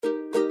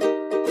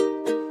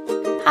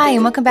Hi,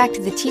 and welcome back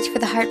to the Teach for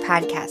the Heart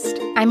podcast.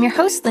 I'm your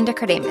host, Linda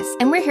Cardamus,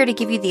 and we're here to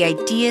give you the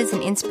ideas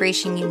and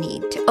inspiration you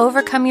need to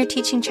overcome your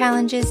teaching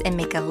challenges and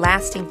make a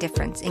lasting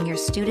difference in your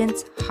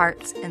students'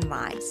 hearts and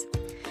lives.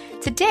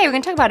 Today, we're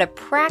going to talk about a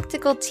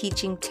practical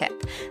teaching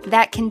tip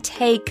that can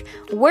take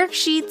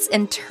worksheets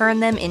and turn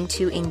them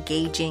into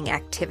engaging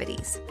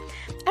activities.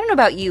 I don't know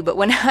about you, but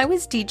when I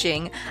was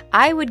teaching,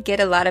 I would get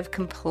a lot of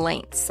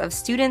complaints of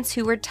students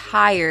who were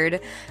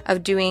tired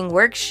of doing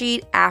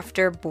worksheet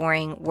after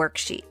boring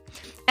worksheet.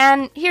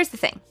 And here's the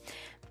thing.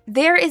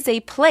 There is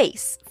a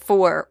place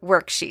for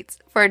worksheets,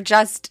 for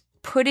just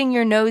putting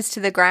your nose to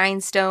the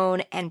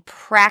grindstone and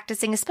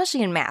practicing,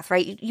 especially in math,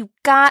 right? You've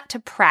got to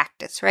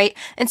practice, right?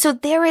 And so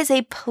there is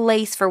a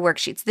place for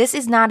worksheets. This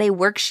is not a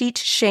worksheet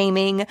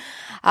shaming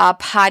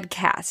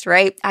podcast,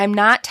 right? I'm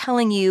not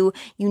telling you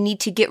you need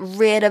to get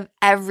rid of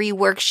every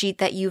worksheet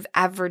that you've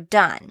ever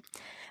done.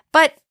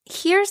 But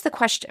here's the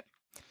question.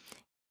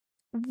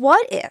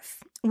 What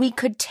if we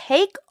could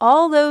take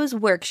all those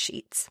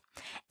worksheets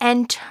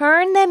and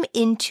turn them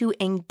into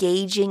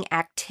engaging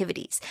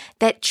activities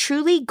that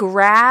truly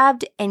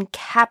grabbed and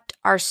kept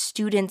our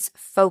students'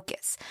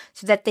 focus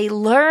so that they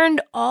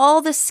learned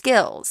all the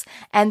skills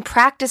and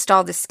practiced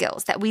all the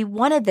skills that we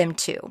wanted them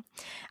to,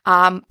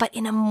 but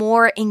in a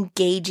more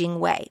engaging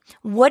way?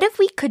 What if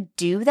we could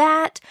do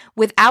that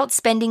without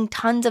spending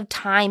tons of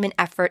time and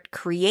effort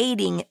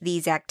creating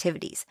these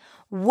activities?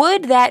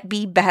 Would that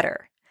be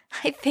better?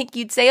 I think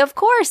you'd say, of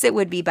course, it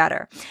would be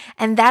better.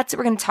 And that's what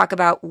we're going to talk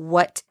about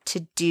what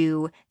to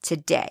do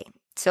today.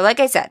 So like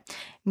I said,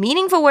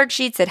 meaningful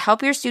worksheets that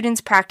help your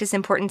students practice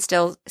important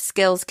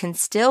skills can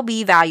still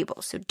be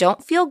valuable. So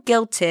don't feel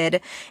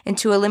guilted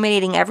into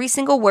eliminating every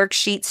single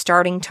worksheet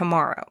starting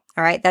tomorrow.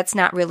 All right, that's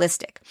not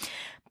realistic.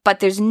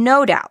 But there's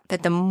no doubt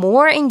that the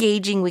more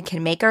engaging we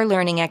can make our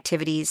learning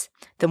activities,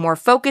 the more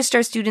focused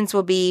our students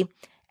will be,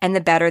 and the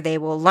better they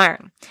will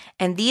learn.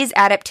 And these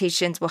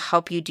adaptations will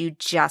help you do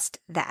just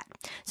that.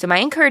 So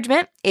my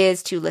encouragement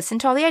is to listen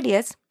to all the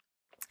ideas,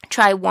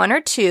 try one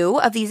or two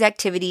of these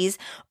activities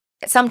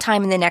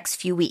sometime in the next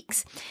few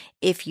weeks.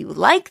 If you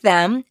like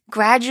them,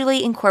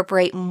 gradually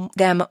incorporate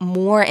them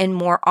more and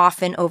more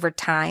often over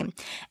time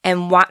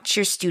and watch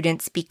your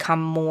students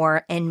become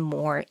more and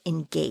more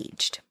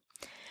engaged.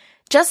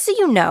 Just so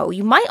you know,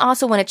 you might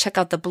also want to check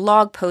out the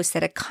blog post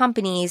that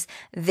accompanies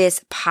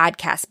this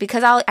podcast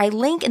because I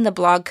link in the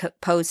blog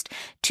post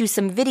to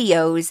some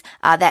videos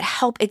that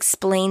help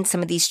explain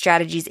some of these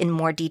strategies in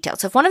more detail.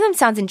 So if one of them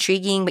sounds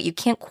intriguing, but you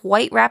can't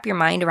quite wrap your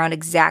mind around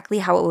exactly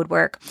how it would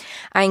work,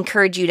 I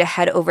encourage you to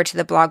head over to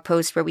the blog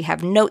post where we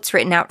have notes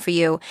written out for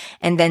you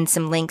and then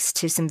some links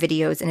to some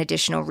videos and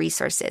additional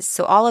resources.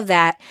 So all of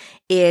that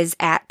is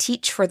at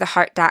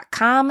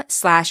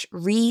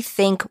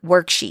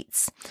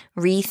teachfortheheart.com/rethinkworksheets.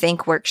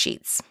 Rethink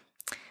worksheets.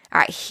 All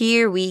right,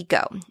 here we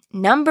go.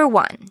 Number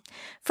 1,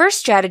 first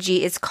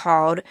strategy is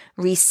called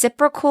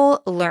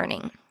reciprocal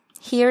learning.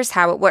 Here's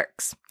how it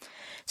works.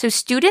 So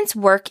students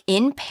work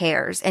in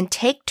pairs and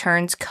take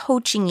turns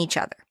coaching each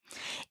other.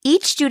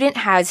 Each student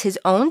has his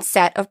own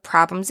set of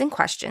problems and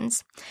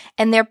questions,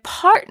 and their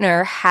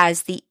partner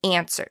has the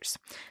answers.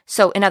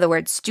 So in other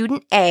words,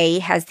 student A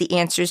has the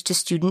answers to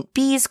student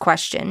B's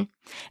question,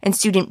 and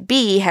student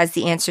B has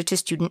the answer to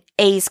student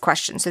A's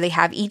question. So they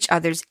have each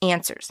other's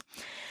answers.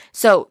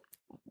 So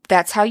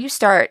that's how you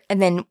start. And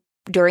then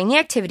during the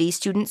activity,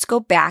 students go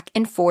back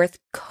and forth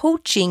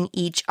coaching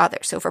each other.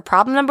 So for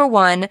problem number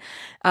 1,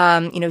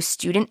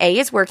 student A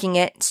is working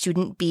it,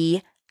 student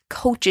B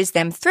coaches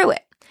them through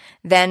it.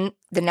 Then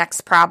the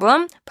next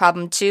problem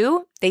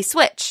 2, they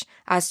switch.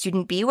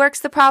 Student B works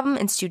the problem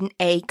and student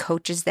A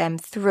coaches them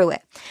through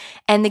it.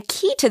 And the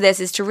key to this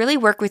is to really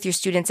work with your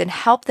students and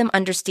help them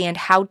understand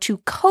how to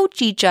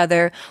coach each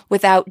other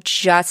without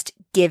just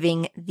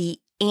giving the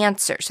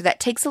answer. So that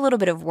takes a little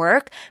bit of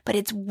work, but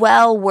it's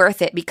well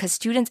worth it because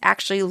students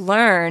actually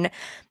learn.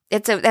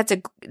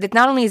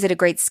 Not only is it a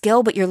great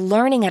skill, but you're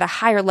learning at a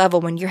higher level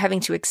when you're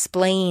having to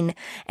explain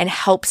and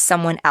help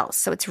someone else.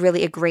 So it's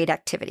really a great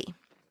activity.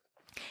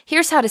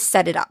 Here's how to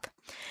set it up.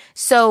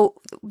 So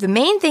the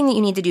main thing that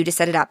you need to do to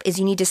set it up is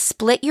you need to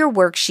split your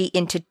worksheet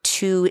into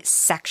 2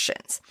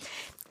 sections.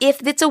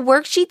 If it's a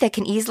worksheet that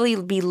can easily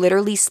be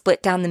literally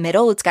split down the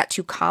middle, it's got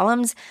 2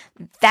 columns,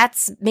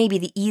 that's maybe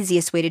the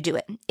easiest way to do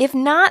it. If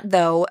not,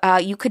 though,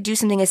 you could do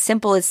something as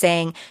simple as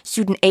saying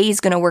student A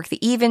is going to work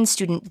the even,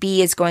 student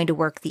B is going to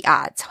work the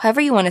odds. However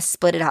you want to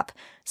split it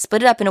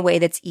up in a way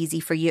that's easy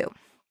for you.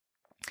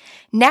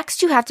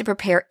 Next, you have to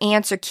prepare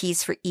answer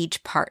keys for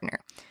each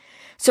partner.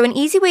 So an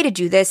easy way to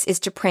do this is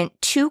to print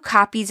 2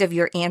 copies of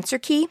your answer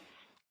key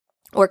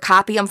or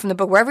copy them from the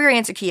book, wherever your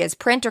answer key is,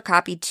 print or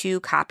copy 2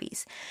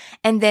 copies,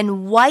 and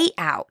then white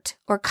out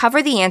or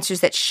cover the answers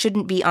that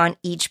shouldn't be on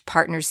each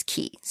partner's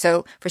key.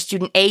 So for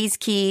student A's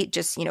key,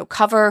 just,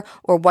 cover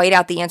or white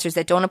out the answers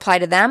that don't apply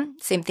to them.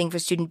 Same thing for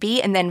student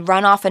B, and then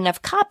run off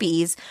enough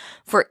copies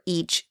for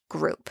each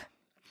group.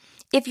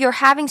 if you're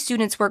having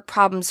students work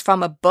problems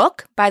from a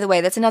book, by the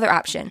way, that's another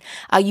option.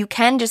 You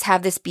can just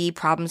have this be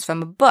problems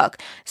from a book.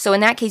 So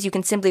in that case, you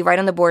can simply write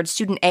on the board,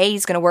 student A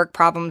is going to work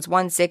problems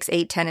 1, 6,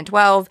 8, 10, and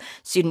 12.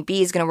 Student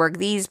B is going to work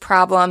these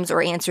problems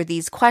or answer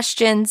these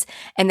questions.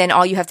 And then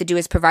all you have to do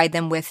is provide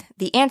them with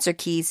the answer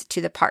keys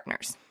to the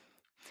partners.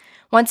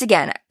 Once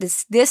again,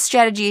 this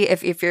strategy,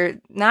 if you're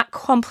not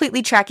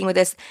completely tracking with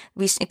this,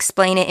 we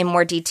explain it in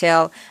more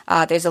detail.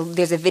 There's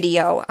a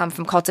video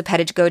from Cult of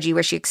Pedagogy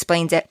where she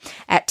explains it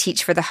at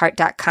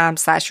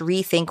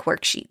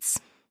teachfortheheart.com/rethinkworksheets.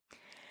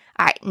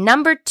 All right,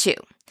 number 2.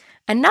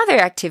 Another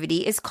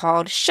activity is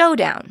called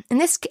Showdown,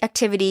 and this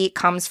activity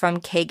comes from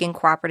Kagan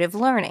Cooperative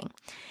Learning.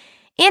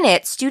 In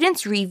it,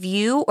 students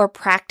review or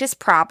practice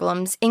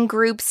problems in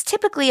groups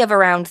typically of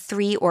around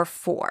 3 or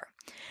 4.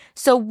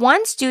 So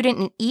one student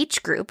in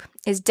each group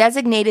is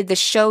designated the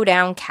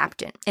showdown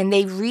captain, and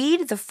they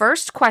read the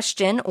first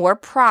question or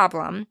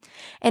problem,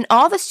 and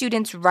all the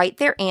students write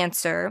their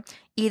answer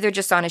either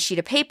just on a sheet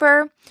of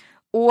paper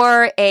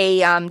or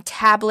a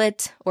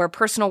tablet or a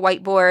personal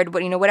whiteboard,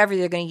 whatever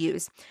they're going to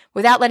use,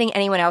 without letting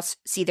anyone else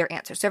see their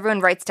answer. So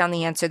everyone writes down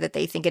the answer that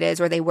they think it is,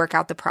 or they work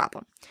out the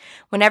problem.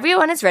 When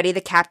everyone is ready,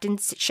 the captain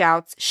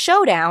shouts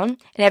showdown,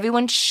 and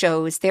everyone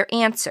shows their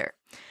answer.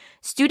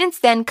 Students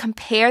then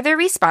compare their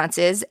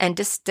responses and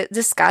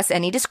discuss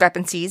any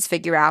discrepancies,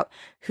 figure out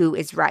who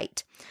is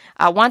right.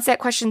 Once that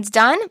question's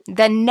done,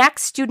 the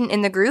next student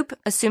in the group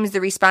assumes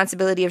the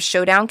responsibility of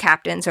showdown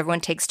captain, so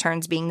everyone takes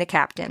turns being the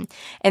captain,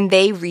 and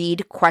they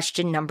read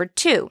question number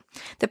 2.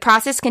 The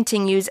process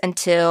continues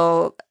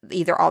until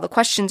either all the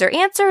questions are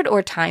answered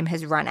or time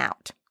has run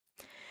out.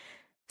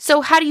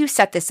 So how do you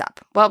set this up?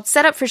 Well,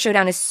 setup for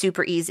Showdown is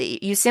super easy.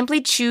 You simply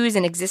choose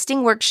an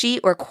existing worksheet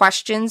or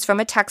questions from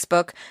a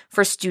textbook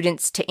for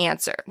students to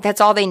answer.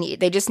 That's all they need.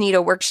 They just need a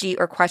worksheet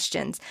or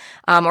questions,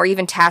 or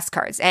even task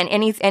cards, and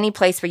any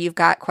place where you've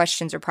got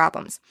questions or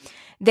problems.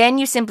 Then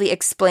you simply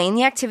explain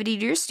the activity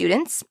to your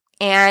students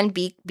and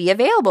be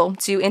available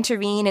to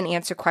intervene and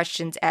answer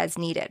questions as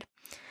needed.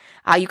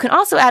 You can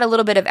also add a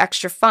little bit of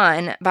extra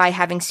fun by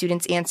having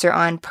students answer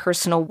on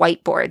personal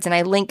whiteboards, and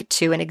I link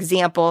to an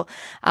example.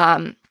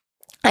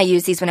 I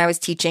used these when I was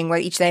teaching, where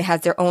each day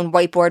has their own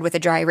whiteboard with a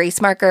dry erase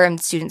marker, and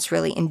students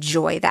really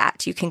enjoy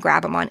that. You can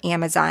grab them on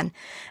Amazon.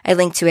 I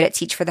link to it at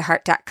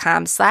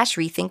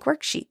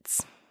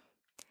teachfortheheart.com/rethinkworksheets.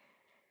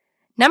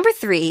 Number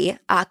 3,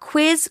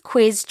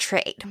 quiz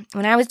trade.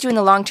 When I was doing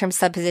the long-term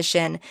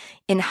sub-position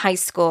in high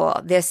school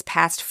this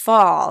past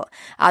fall,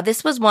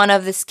 this was one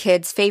of this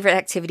kid's favorite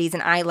activities,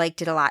 and I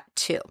liked it a lot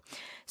too.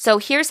 So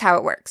here's how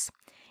it works.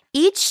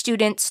 Each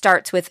student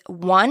starts with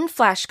one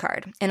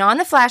flashcard, and on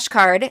the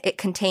flashcard, it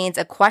contains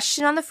a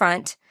question on the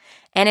front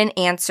and an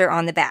answer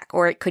on the back,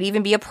 or it could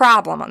even be a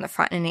problem on the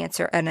front and an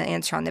answer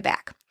on the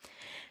back.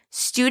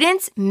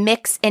 Students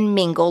mix and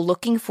mingle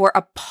looking for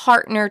a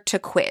partner to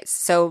quiz,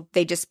 so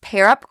they just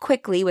pair up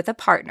quickly with a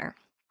partner.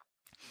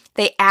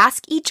 They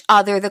ask each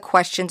other the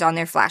questions on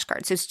their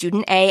flashcard. So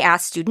student A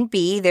asks student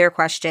B their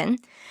question.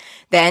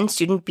 Then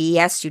student B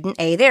asks student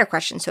A their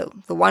question. So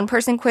the one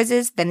person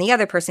quizzes, then the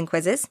other person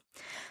quizzes.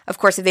 Of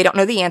course, if they don't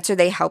know the answer,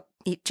 they help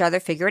each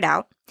other figure it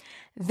out.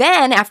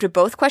 Then after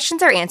both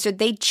questions are answered,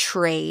 they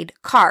trade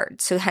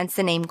cards. So hence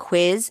the name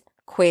quiz,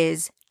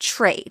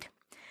 trade.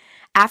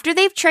 After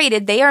they've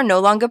traded, they are no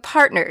longer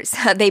partners.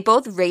 They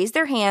both raise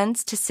their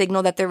hands to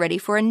signal that they're ready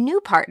for a new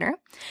partner.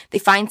 They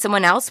find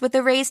someone else with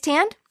a raised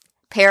hand,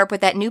 pair up with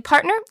that new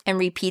partner, and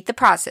repeat the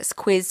process.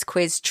 Quiz,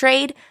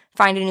 trade,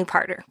 find a new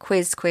partner.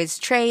 Quiz,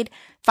 trade,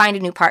 find a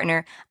new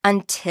partner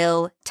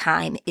until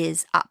time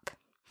is up.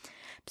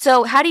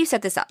 So how do you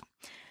set this up?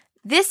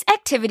 This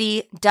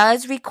activity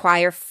does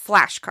require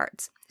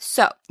flashcards.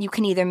 So you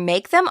can either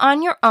make them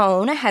on your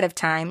own ahead of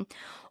time,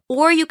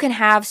 or you can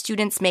have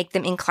students make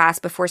them in class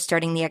before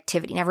starting the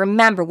activity. Now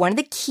remember, one of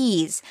the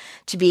keys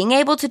to being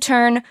able to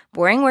turn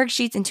boring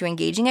worksheets into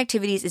engaging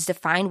activities is to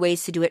find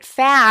ways to do it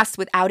fast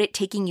without it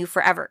taking you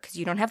forever, because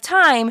you don't have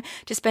time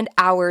to spend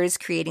hours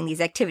creating these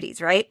activities,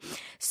 right?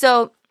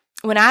 So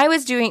when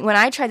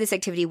I tried this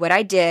activity, what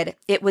I did,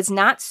 it was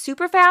not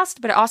super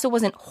fast, but it also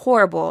wasn't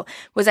horrible,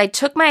 was I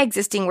took my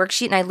existing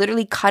worksheet and I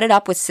literally cut it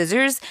up with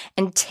scissors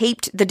and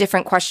taped the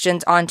different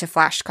questions onto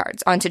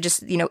flashcards, onto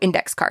just,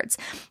 index cards.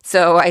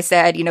 So I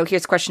said,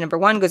 here's question number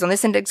 1 goes on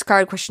this index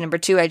card, question number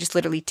 2, I just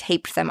literally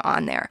taped them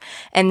on there.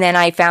 And then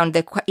I found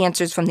the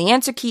answers from the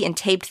answer key and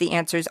taped the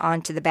answers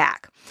onto the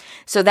back.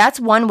 So that's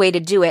one way to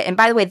do it. And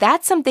by the way,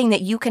 that's something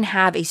that you can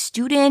have a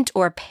student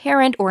or a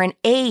parent or an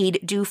aide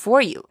do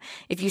for you.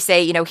 If you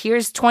say,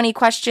 here's 20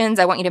 questions,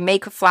 I want you to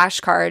make a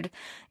flashcard,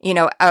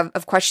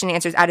 of question and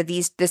answers out of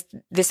this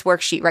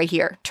worksheet right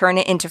here. Turn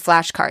it into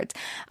flashcards.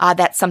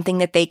 That's something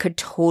that they could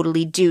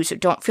totally do. So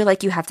don't feel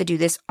like you have to do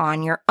this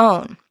on your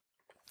own.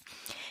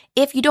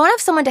 If you don't have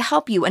someone to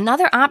help you,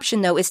 another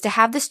option, though, is to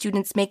have the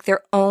students make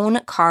their own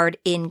card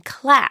in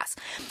class.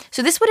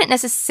 So this wouldn't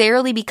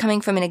necessarily be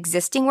coming from an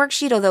existing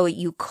worksheet, although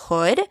you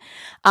could.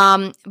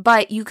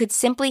 But you could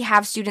simply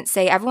have students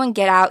say, everyone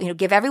get out,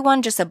 give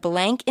everyone just a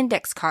blank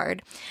index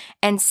card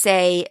and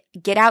say,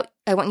 get out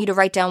I want you to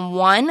write down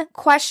one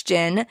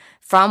question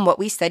from what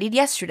we studied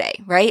yesterday,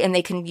 right? And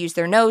they can use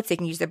their notes, they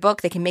can use their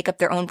book, they can make up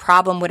their own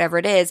problem, whatever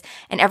it is.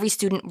 And every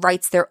student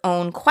writes their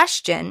own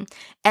question,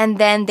 and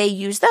then they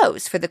use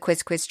those for the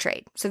quiz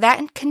trade. So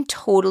that can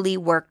totally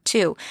work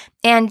too.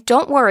 And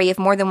don't worry if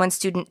more than one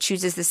student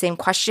chooses the same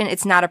question,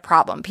 it's not a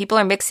problem. People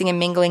are mixing and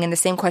mingling, and the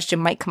same question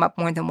might come up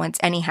more than once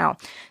anyhow.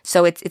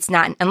 So it's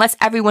not, unless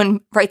everyone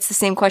writes the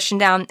same question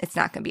down, it's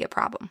not going to be a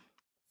problem.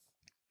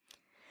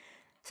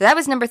 So that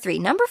was number 3.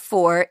 Number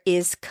 4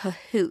 is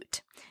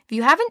Kahoot. If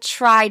you haven't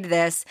tried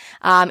this,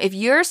 if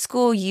your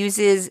school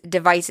uses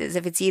devices,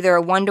 if it's either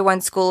a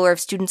one-to-one school or if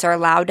students are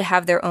allowed to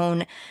have their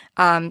own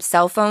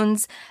cell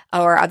phones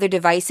or other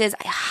devices,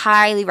 I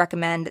highly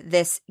recommend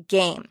this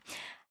game.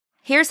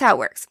 Here's how it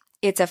works.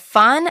 It's a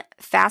fun,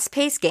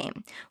 fast-paced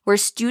game where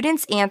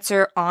students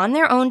answer on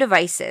their own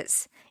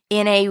devices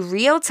in a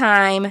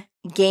real-time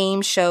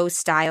game show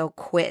style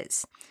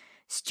quiz.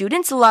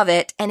 Students love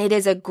it, and it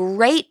is a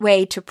great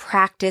way to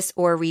practice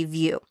or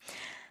review.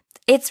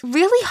 It's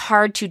really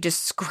hard to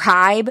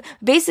describe.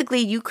 Basically,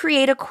 you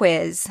create a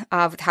quiz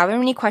with however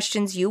many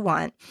questions you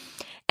want,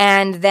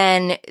 and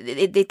then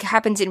it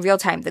happens in real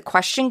time. The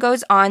question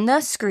goes on the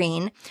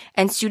screen,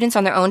 and students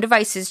on their own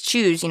devices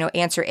choose,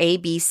 answer A,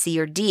 B, C,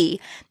 or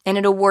D, and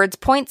it awards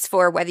points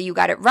for whether you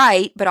got it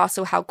right, but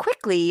also how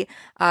quickly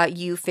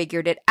you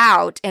figured it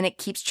out, and it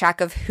keeps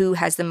track of who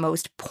has the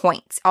most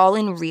points, all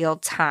in real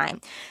time.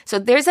 So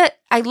I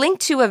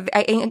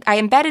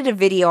embedded a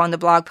video on the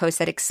blog post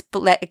that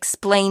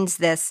explains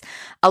this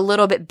a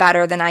little bit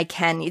better than I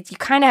can. You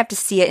kind of have to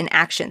see it in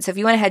action. So if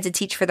you want to head to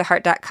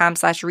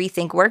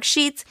teachfortheheart.com/rethink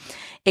worksheets,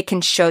 it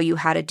can show you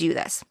how to do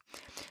this.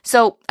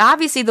 So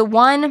obviously the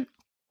one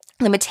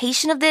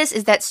limitation of this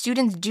is that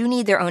students do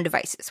need their own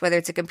devices, whether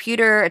it's a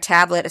computer, a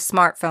tablet, a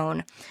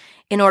smartphone,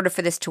 in order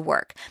for this to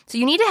work. So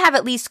you need to have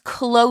at least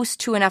close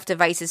to enough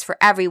devices for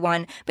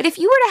everyone. But if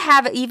you were to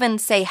have even,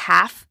 say,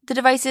 half the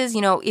devices,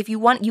 if you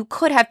want, you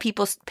could have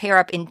people pair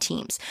up in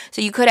teams.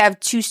 So you could have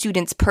 2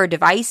 students per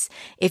device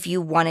if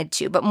you wanted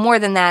to, but more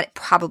than that, it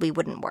probably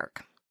wouldn't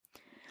work.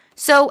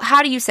 So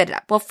how do you set it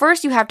up? Well,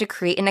 first you have to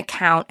create an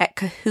account at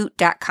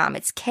Kahoot.com.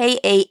 It's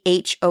Kahoot.com.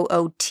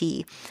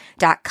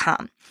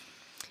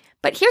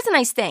 But here's a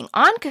nice thing.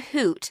 On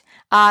Kahoot,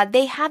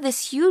 they have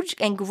this huge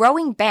and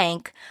growing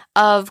bank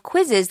of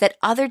quizzes that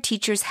other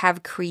teachers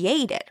have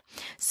created.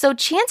 So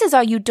chances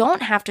are you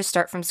don't have to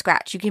start from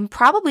scratch. You can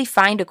probably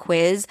find a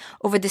quiz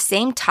over the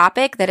same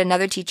topic that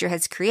another teacher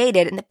has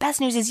created. And the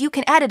best news is you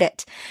can edit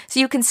it. So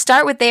you can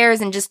start with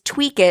theirs and just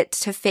tweak it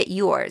to fit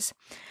yours.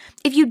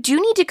 If you do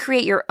need to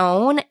create your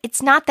own,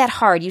 it's not that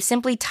hard. You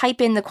simply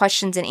type in the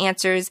questions and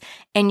answers,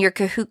 and your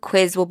Kahoot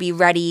quiz will be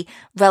ready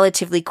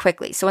relatively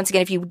quickly. So once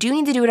again, if you do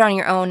need to do it on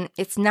your own,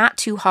 it's not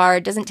too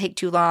hard, doesn't take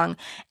too long,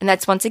 and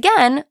that's once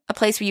again a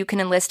place where you can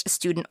enlist a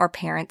student or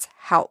parent's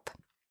help.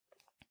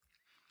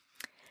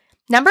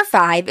 Number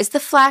 5 is the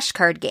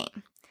flashcard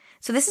game.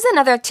 So this is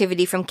another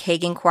activity from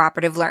Kagan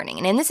Cooperative Learning.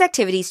 And in this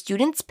activity,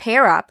 students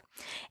pair up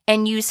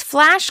and use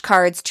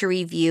flashcards to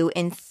review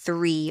in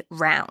 3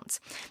 rounds.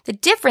 The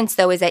difference,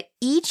 though, is that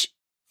each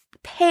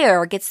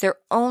pair gets their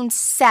own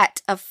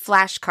set of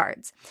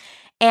flashcards.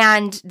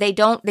 And they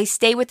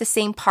stay with the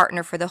same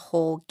partner for the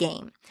whole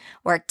game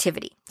or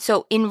activity.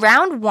 So in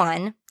round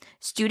 1,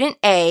 student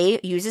A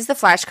uses the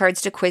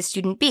flashcards to quiz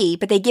student B,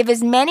 but they give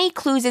as many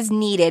clues as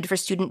needed for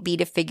student B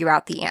to figure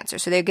out the answer.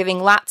 So they're giving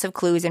lots of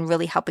clues and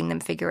really helping them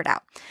figure it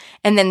out.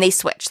 And then they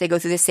switch. They go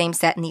through the same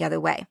set in the other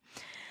way.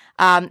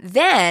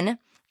 Then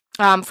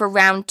for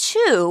round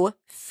 2,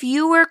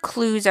 fewer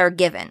clues are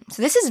given.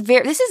 So this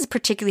is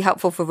particularly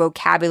helpful for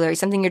vocabulary,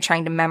 something you're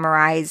trying to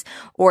memorize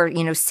or,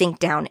 sink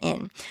down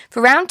in.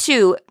 For round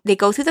 2, they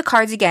go through the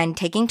cards again,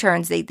 taking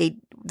turns. The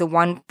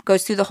one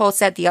goes through the whole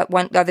set, the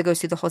other goes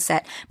through the whole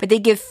set, but they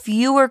give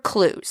fewer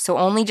clues. So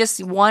only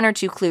just 1 or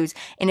 2 clues.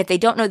 And if they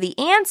don't know the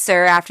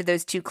answer after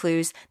those 2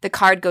 clues, the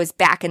card goes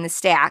back in the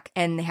stack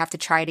and they have to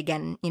try it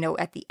again,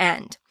 at the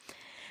end.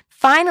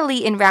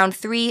 Finally, in round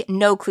 3,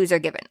 no clues are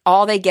given.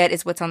 All they get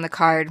is what's on the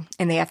card,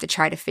 and they have to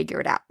try to figure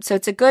it out. So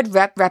it's a good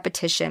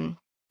repetition.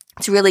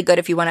 It's really good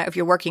if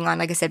you're working on,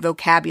 like I said,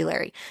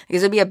 vocabulary,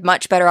 because it'll be a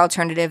much better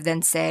alternative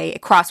than, say, a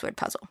crossword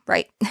puzzle,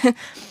 right?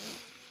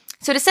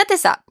 So to set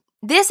this up,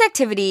 this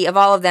activity of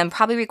all of them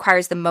probably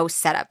requires the most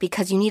setup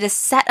because you need a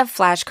set of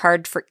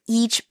flashcards for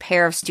each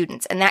pair of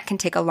students, and that can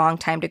take a long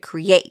time to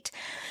create.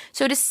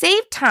 So to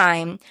save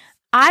time,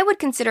 I would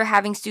consider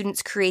having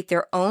students create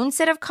their own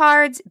set of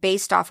cards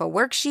based off a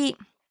worksheet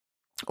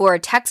or a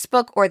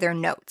textbook or their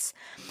notes.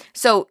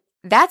 So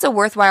that's a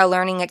worthwhile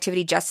learning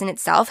activity just in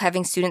itself,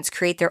 having students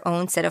create their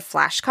own set of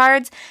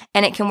flashcards,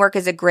 and it can work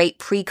as a great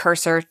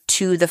precursor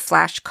to the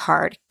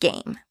flashcard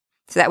game.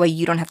 So that way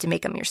you don't have to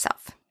make them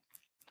yourself.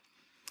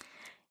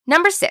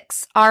 Number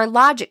 6 are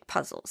logic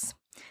puzzles.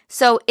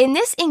 So in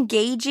this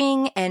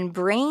engaging and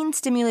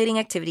brain-stimulating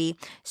activity,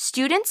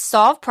 students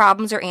solve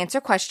problems or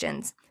answer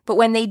questions But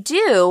when they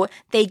do,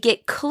 they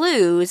get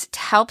clues to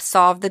help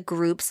solve the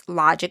group's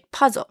logic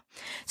puzzle.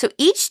 So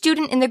each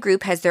student in the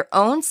group has their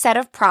own set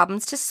of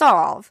problems to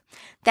solve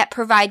that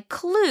provide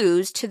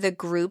clues to the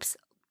group's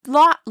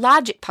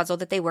logic puzzle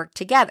that they work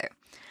together.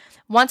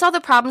 Once all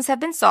the problems have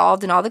been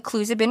solved and all the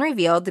clues have been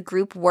revealed, the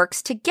group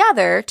works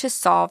together to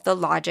solve the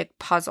logic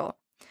puzzle.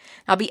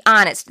 I'll be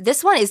honest,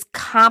 this one is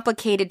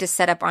complicated to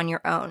set up on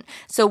your own.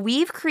 So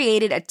we've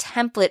created a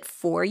template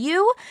for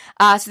you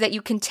so that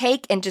you can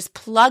take and just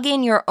plug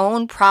in your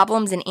own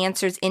problems and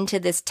answers into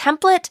this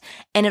template,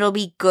 and it'll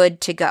be good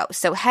to go.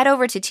 So head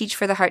over to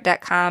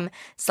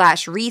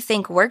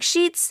teachfortheheart.com/rethink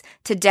worksheets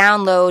to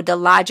download the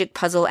logic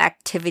puzzle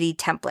activity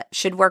template.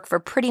 Should work for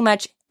pretty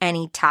much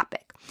any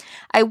topic.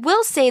 I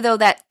will say, though,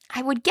 that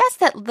I would guess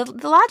that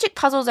the logic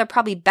puzzles are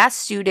probably best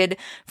suited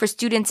for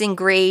students in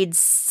grades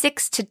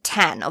 6 to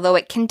 10, although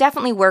it can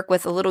definitely work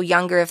with a little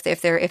younger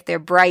if they're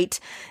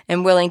bright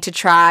and willing to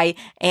try,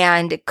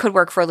 and it could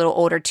work for a little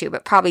older too,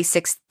 but probably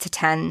 6 to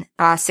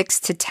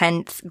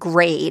 10th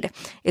grade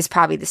is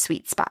probably the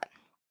sweet spot.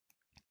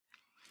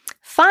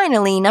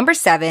 Finally, number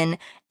 7,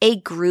 a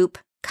group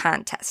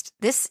contest.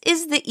 This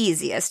is the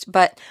easiest,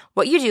 but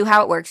what you do,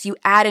 how it works, you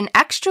add an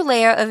extra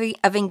layer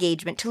of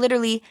engagement to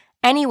literally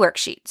any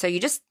worksheet. So you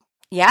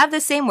have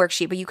the same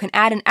worksheet, but you can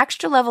add an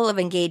extra level of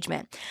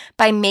engagement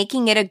by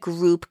making it a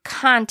group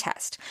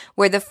contest,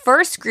 where the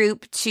first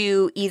group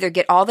to either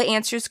get all the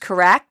answers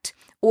correct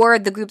or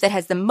the group that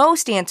has the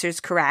most answers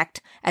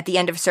correct at the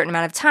end of a certain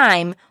amount of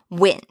time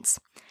wins.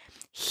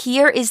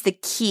 Here is the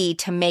key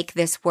to make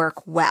this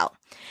work well.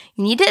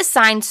 You need to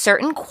assign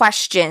certain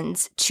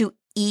questions to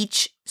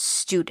each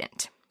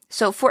student.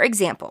 So, for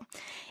example,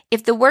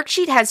 if the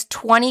worksheet has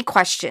 20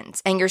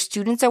 questions and your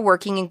students are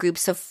working in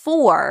groups of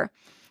 4,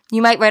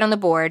 you might write on the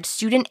board,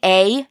 student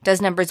A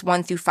does numbers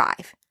 1 through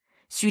 5.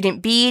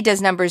 Student B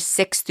does numbers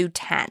 6 through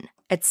 10,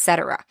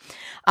 etc.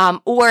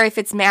 Or if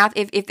it's math,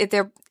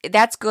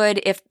 that's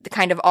good if the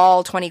kind of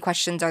all 20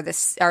 questions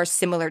are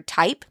similar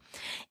type.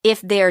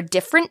 If they're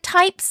different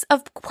types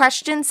of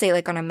questions, say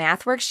like on a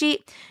math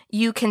worksheet,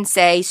 you can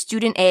say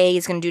student A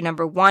is going to do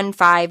number 1,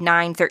 5,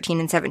 9, 13,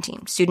 and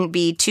 17. Student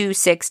B, 2,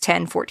 6,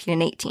 10, 14,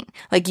 and 18.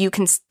 Like you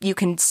can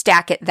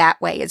stack it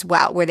that way as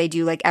well, where they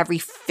do like every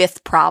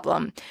 5th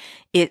problem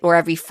or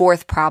every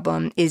 4th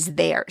problem is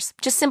theirs.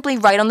 Just simply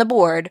write on the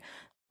board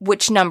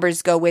which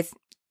numbers go with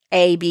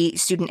A, B,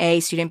 student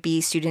A, student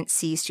B, student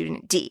C,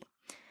 student D.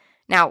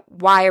 Now,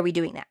 why are we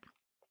doing that?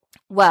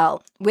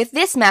 Well, with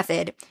this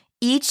method,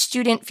 each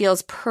student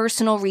feels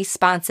personal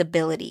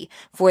responsibility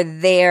for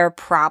their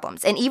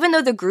problems. And even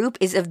though the group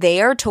is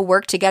there to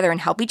work together and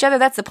help each other,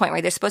 that's the point,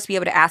 right? They're supposed to be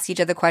able to ask each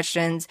other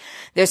questions.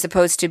 They're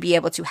supposed to be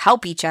able to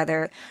help each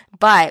other.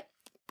 But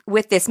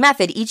with this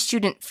method, each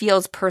student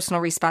feels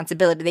personal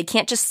responsibility. They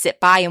can't just sit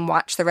by and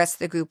watch the rest of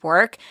the group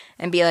work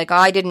and be like, oh,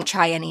 I didn't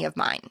try any of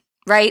mine,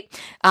 right?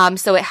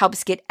 So it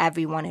helps get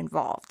everyone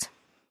involved.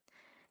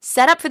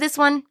 Setup for this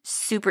one,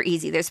 super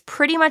easy. There's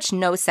pretty much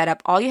no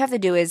setup. All you have to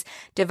do is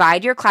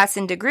divide your class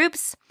into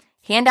groups,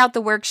 hand out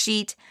the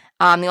worksheet.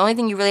 The only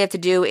thing you really have to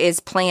do is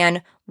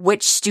plan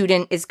which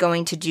student is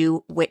going to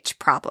do which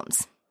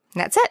problems.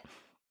 And that's it.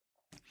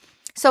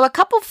 So a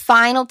couple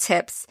final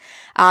tips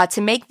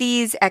to make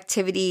these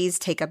activities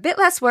take a bit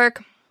less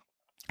work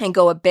and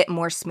go a bit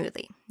more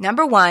smoothly.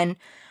 Number 1,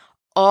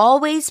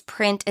 always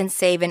print and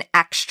save an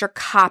extra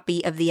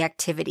copy of the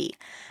activity.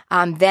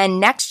 Then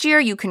next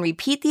year, you can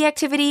repeat the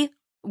activity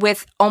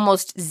with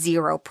almost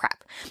zero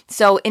prep.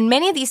 So in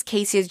many of these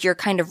cases, you're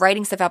kind of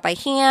writing stuff out by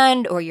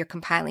hand or you're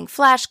compiling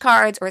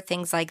flashcards or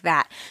things like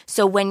that.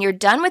 So when you're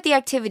done with the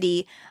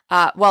activity,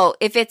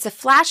 if it's a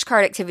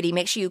flashcard activity,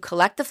 make sure you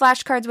collect the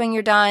flashcards when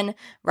you're done,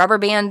 rubber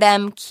band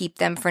them, keep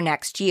them for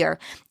next year.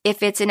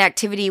 If it's an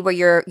activity where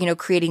you're,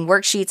 creating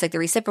worksheets like the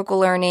reciprocal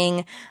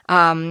learning,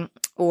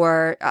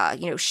 or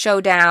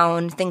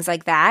showdown, things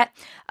like that,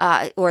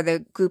 or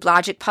the group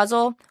logic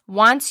puzzle.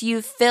 Once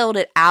you've filled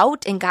it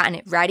out and gotten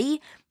it ready,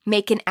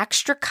 make an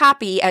extra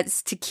copy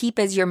to keep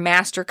as your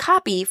master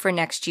copy for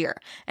next year.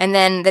 And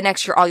then the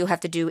next year, all you'll have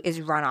to do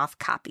is run off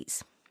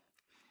copies.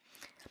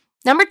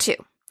 Number 2,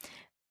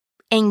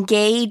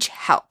 engage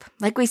help.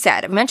 Like we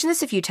said, I've mentioned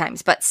this a few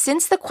times, but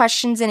since the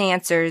questions and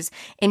answers,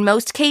 in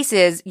most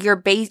cases,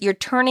 you're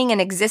turning an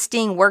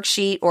existing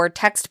worksheet or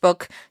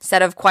textbook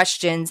set of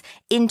questions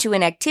into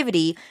an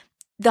activity,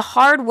 the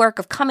hard work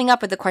of coming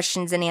up with the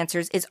questions and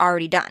answers is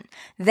already done.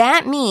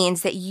 That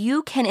means that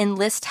you can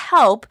enlist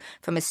help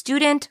from a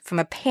student, from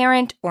a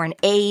parent, or an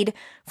aide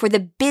for the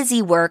busy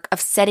work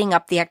of setting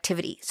up the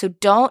activity. So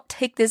don't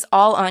take this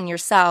all on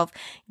yourself.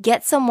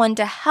 Get someone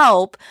to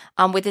help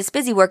with this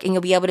busy work, and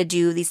you'll be able to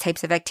do these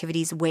types of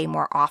activities way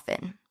more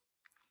often.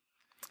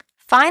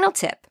 Final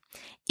tip.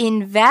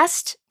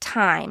 Invest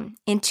time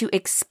into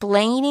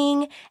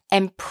explaining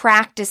and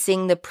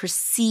practicing the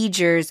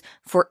procedures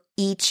for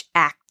each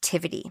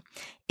activity.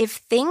 If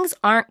things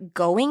aren't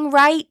going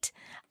right,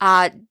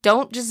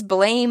 don't just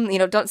blame,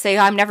 don't say,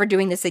 oh, I'm never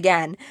doing this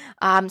again.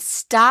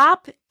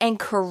 Stop and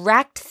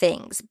correct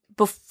things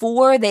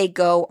before they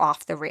go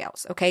off the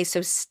rails. Okay, so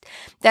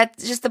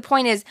that's just the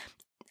point is,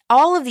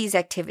 all of these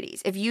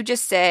activities, if you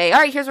just say, all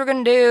right, here's what we're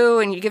going to do,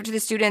 and you give it to the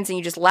students and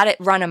you just let it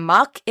run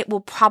amok, it will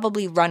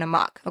probably run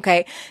amok,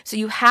 okay? So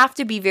you have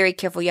to be very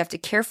careful. You have to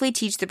carefully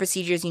teach the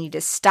procedures. You need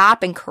to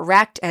stop and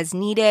correct as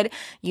needed.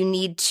 You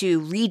need to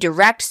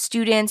redirect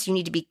students. You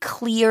need to be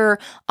clear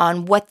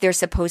on what they're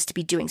supposed to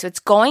be doing. So it's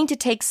going to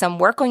take some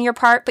work on your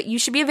part, but you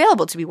should be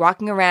available to be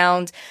walking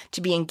around, to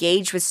be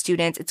engaged with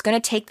students. It's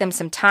going to take them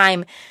some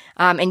time.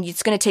 And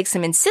it's going to take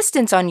some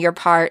insistence on your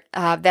part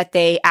that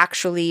they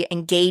actually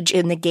engage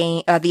in the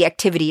game, the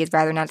activity is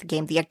rather not the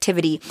game, the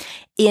activity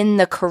in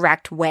the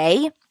correct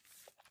way.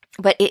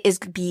 But it is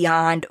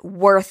beyond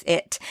worth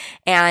it.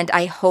 And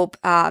I hope,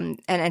 and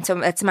so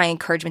that's my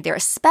encouragement there,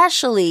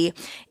 especially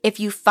if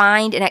you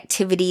find an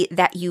activity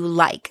that you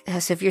like.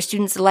 So if your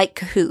students like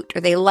Kahoot,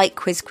 or they like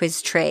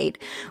Quiz Trade,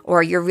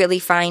 or you're really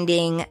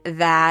finding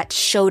that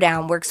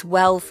Showdown works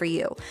well for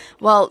you,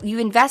 well, you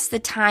invest the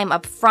time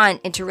up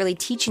front into really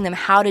teaching them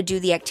how to do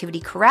the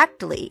activity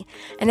correctly.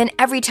 And then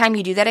every time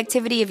you do that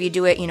activity, if you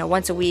do it,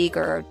 once a week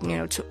or,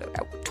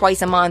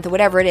 twice a month or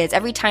whatever it is,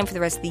 every time for the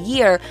rest of the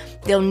year,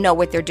 they'll know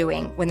what they're doing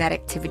when that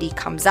activity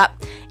comes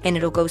up, and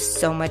it'll go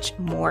so much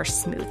more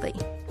smoothly.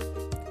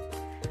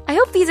 I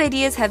hope these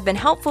ideas have been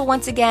helpful.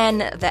 Once again,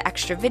 the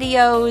extra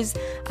videos,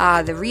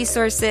 the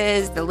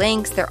resources, the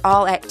links, they're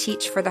all at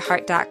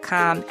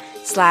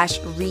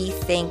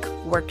teachfortheheart.com/rethink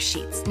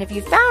worksheets. And if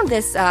you found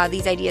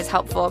these ideas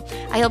helpful,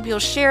 I hope you'll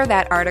share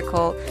that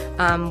article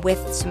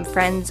with some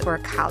friends or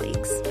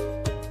colleagues.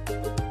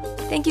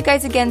 Thank you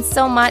guys again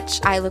so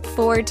much. I look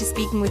forward to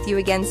speaking with you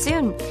again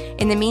soon.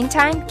 In the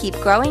meantime, keep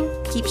growing,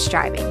 keep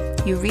striving.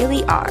 You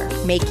really are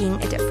making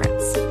a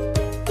difference.